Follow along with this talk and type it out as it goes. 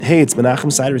Hey, it's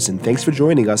Menachem Siderson. Thanks for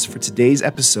joining us for today's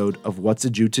episode of What's a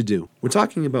Jew to Do. We're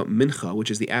talking about Mincha,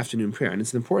 which is the afternoon prayer, and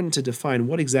it's important to define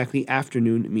what exactly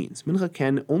afternoon means. Mincha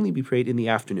can only be prayed in the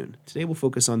afternoon. Today we'll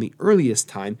focus on the earliest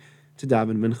time to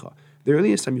daven Mincha. The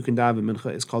earliest time you can daven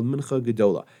Mincha is called Mincha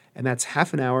Gedola, and that's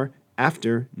half an hour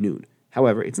after noon.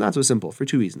 However, it's not so simple for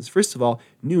two reasons. First of all,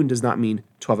 noon does not mean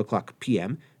 12 o'clock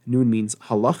p.m. Noon means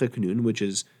halachic noon, which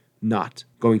is not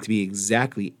going to be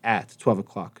exactly at 12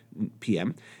 o'clock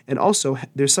p.m. And also,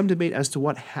 there's some debate as to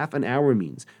what half an hour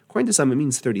means. According to some, it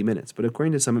means 30 minutes, but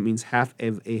according to some, it means half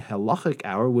of a halachic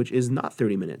hour, which is not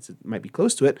 30 minutes. It might be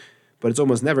close to it, but it's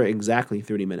almost never exactly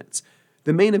 30 minutes.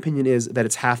 The main opinion is that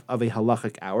it's half of a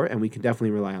halachic hour, and we can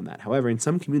definitely rely on that. However, in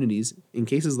some communities, in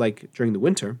cases like during the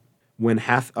winter, when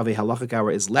half of a halachic hour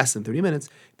is less than 30 minutes,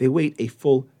 they wait a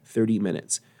full 30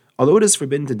 minutes. Although it is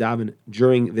forbidden to daven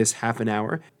during this half an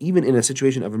hour, even in a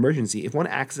situation of emergency, if one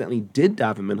accidentally did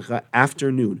daven mincha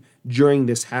after noon during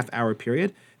this half-hour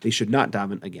period, they should not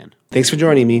daven again. Thanks for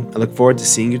joining me. I look forward to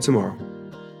seeing you tomorrow.